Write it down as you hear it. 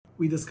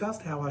we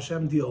discussed how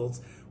Hashem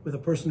deals with a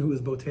person who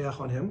is boteach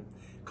on him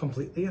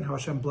completely and how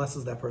Hashem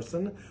blesses that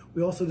person.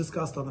 We also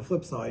discussed on the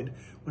flip side,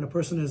 when a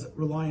person is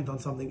reliant on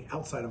something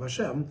outside of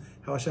Hashem,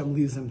 how Hashem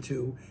leads him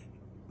to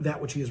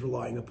that which he is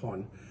relying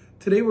upon.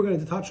 Today we're going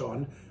to touch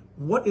on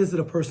what is it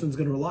a person is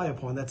going to rely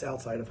upon that's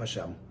outside of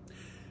Hashem.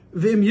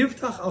 V'im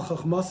yivtach al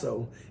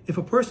chachmaso, if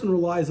a person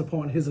relies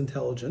upon his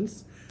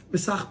intelligence,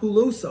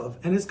 v'sachbulosav,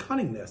 and his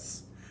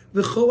cunningness,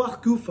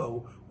 v'choach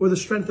gufo, or the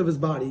strength of his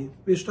body,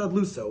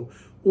 v'ishtadluso,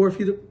 or if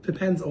he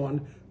depends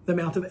on the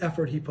amount of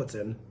effort he puts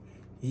in,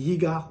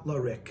 yiga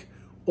larik.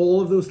 All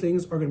of those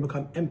things are going to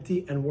become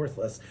empty and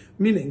worthless,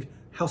 meaning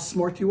how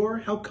smart you are,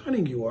 how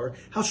cunning you are,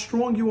 how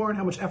strong you are, and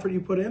how much effort you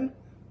put in,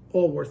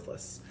 all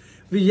worthless.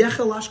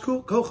 V'yechelash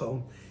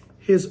kocho,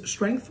 his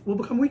strength will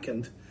become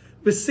weakened.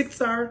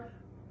 V'siktzar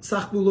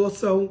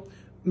sachbuloso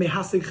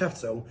mehasig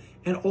chefzo,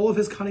 and all of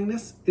his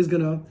cunningness is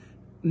going to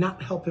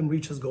not help him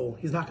reach his goal.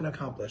 He's not going to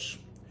accomplish.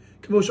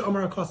 K'moshe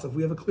Amar HaKosav,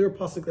 we have a clear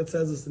pasuk that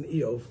says this in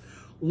Eov,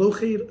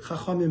 Lochid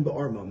chachamim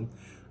ba'armam,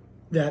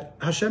 that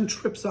Hashem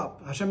trips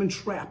up, Hashem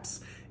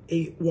entraps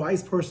a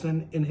wise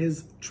person in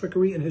his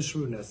trickery and his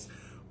shrewdness.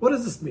 What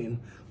does this mean?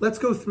 Let's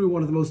go through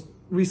one of the most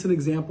recent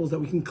examples that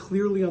we can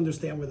clearly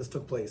understand where this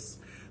took place.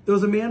 There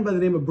was a man by the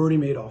name of Bernie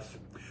Madoff.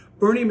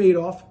 Bernie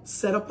Madoff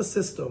set up a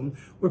system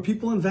where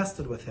people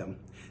invested with him.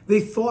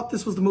 They thought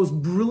this was the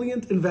most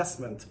brilliant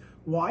investment.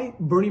 Why?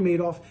 Bernie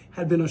Madoff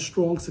had been a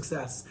strong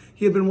success.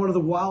 He had been one of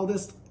the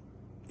wildest,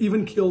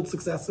 even killed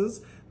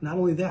successes. Not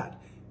only that,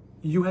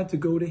 you had to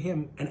go to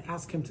him and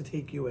ask him to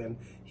take you in.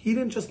 He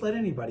didn't just let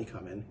anybody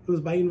come in. It was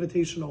by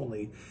invitation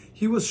only.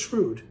 He was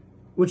shrewd,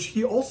 which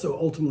he also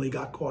ultimately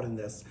got caught in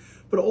this.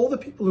 But all the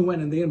people who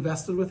went and they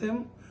invested with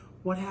him,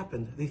 what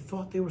happened? They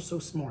thought they were so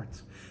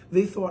smart.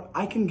 They thought,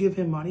 I can give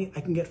him money,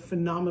 I can get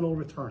phenomenal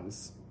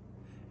returns.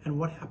 And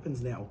what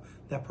happens now?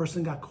 That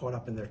person got caught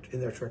up in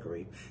their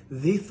trickery.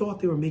 They thought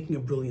they were making a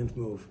brilliant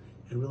move,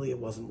 and really it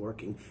wasn't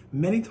working.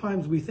 Many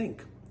times we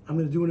think, I'm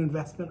going to do an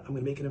investment, I'm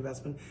going to make an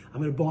investment, I'm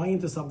going to buy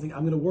into something, I'm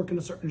going to work in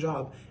a certain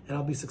job, and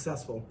I'll be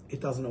successful. It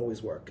doesn't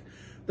always work.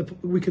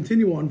 We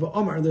continue on,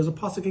 V'amar, there's a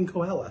pasuk in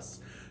Koheles,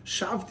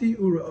 Shavti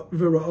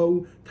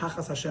v'ra'o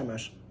tachas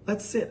hashemesh.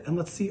 Let's sit and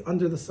let's see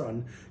under the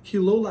sun.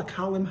 Hilola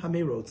kalim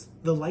hamerots.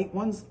 The light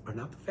ones are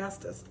not the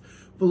fastest.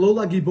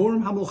 Velola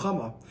giborim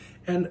hamilchama.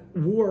 And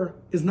war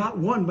is not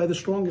won by the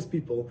strongest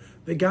people.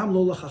 Vegam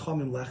lola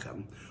chachamim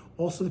lechem.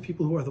 Also the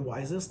people who are the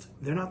wisest,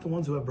 they're not the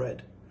ones who have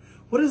bread.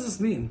 What does this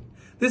mean?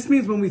 This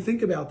means when we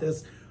think about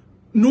this,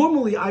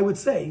 normally I would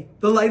say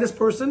the lightest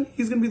person,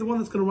 he's going to be the one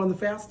that's going to run the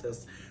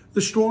fastest.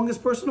 The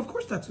strongest person, of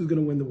course, that's who's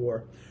going to win the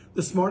war.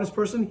 The smartest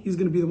person, he's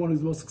going to be the one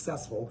who's most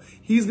successful.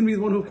 He's going to be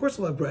the one who, of course,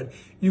 will have bread.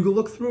 You can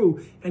look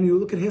through and you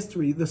look at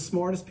history. The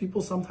smartest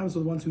people sometimes are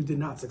the ones who did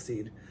not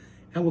succeed.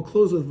 And we'll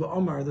close with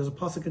V'amar. There's a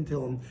pasuk in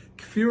Tehillim.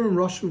 Kfirim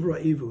rashu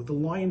v'ra'ivu. The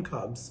lion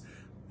cubs,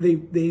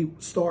 they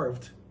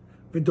starved.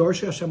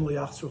 V'darshe Hashem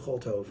l'yachzru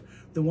chol tov.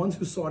 The ones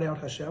who sought out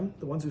Hashem,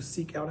 the ones who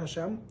seek out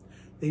Hashem,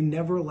 they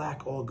never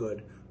lack all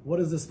good. What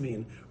does this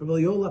mean?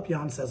 Rabbi Yoel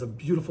Lapyan says a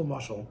beautiful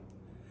mashal.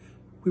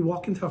 We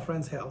walk into a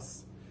friend's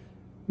house.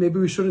 Maybe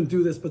we shouldn't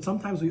do this, but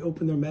sometimes we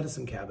open their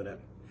medicine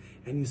cabinet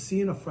and you see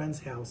in a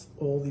friend's house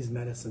all these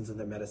medicines in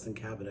their medicine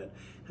cabinet.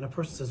 And a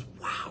person says,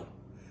 wow,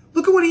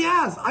 look at what he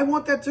has. I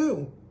want that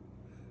too.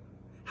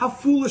 How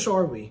foolish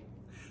are we?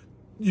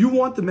 You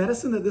want the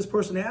medicine that this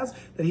person has,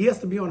 that he has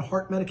to be on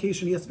heart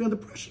medication, he has to be on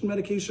depression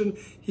medication,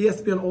 he has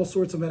to be on all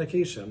sorts of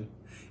medication.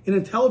 An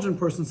intelligent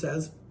person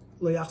says,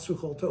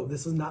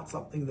 this is not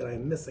something that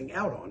I'm missing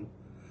out on,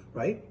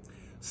 right?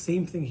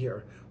 Same thing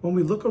here. When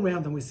we look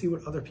around and we see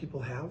what other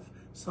people have,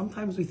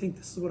 sometimes we think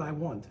this is what I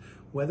want.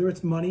 Whether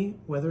it's money,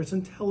 whether it's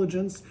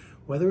intelligence,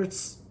 whether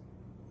it's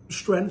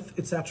strength,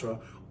 etc.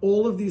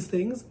 All of these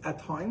things, at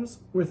times,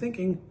 we're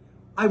thinking,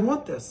 I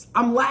want this.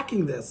 I'm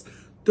lacking this.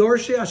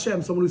 Darshe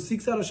Hashem, someone who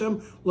seeks out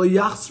Hashem, lo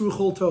yachzru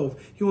chol tov.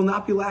 He will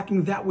not be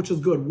lacking that which is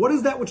good. What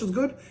is that which is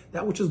good?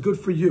 That which is good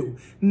for you.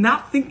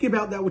 Not thinking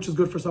about that which is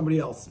good for somebody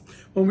else.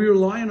 When we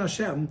rely on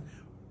Hashem,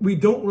 we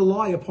don't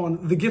rely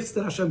upon the gifts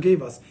that Hashem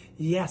gave us.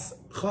 Yes,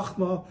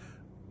 chachma,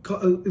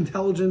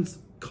 intelligence,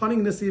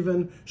 cunningness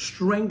even,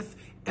 strength,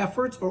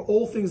 efforts are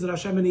all things that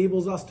Hashem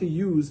enables us to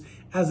use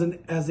as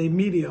a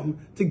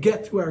medium to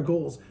get to our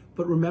goals.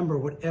 But remember,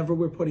 whatever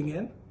we're putting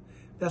in,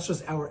 that's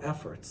just our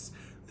efforts.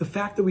 The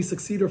fact that we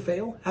succeed or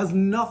fail has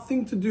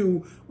nothing to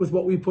do with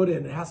what we put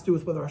in. It has to do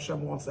with whether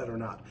Hashem wants that or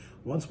not.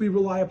 Once we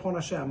rely upon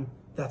Hashem,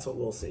 that's what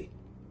we'll see.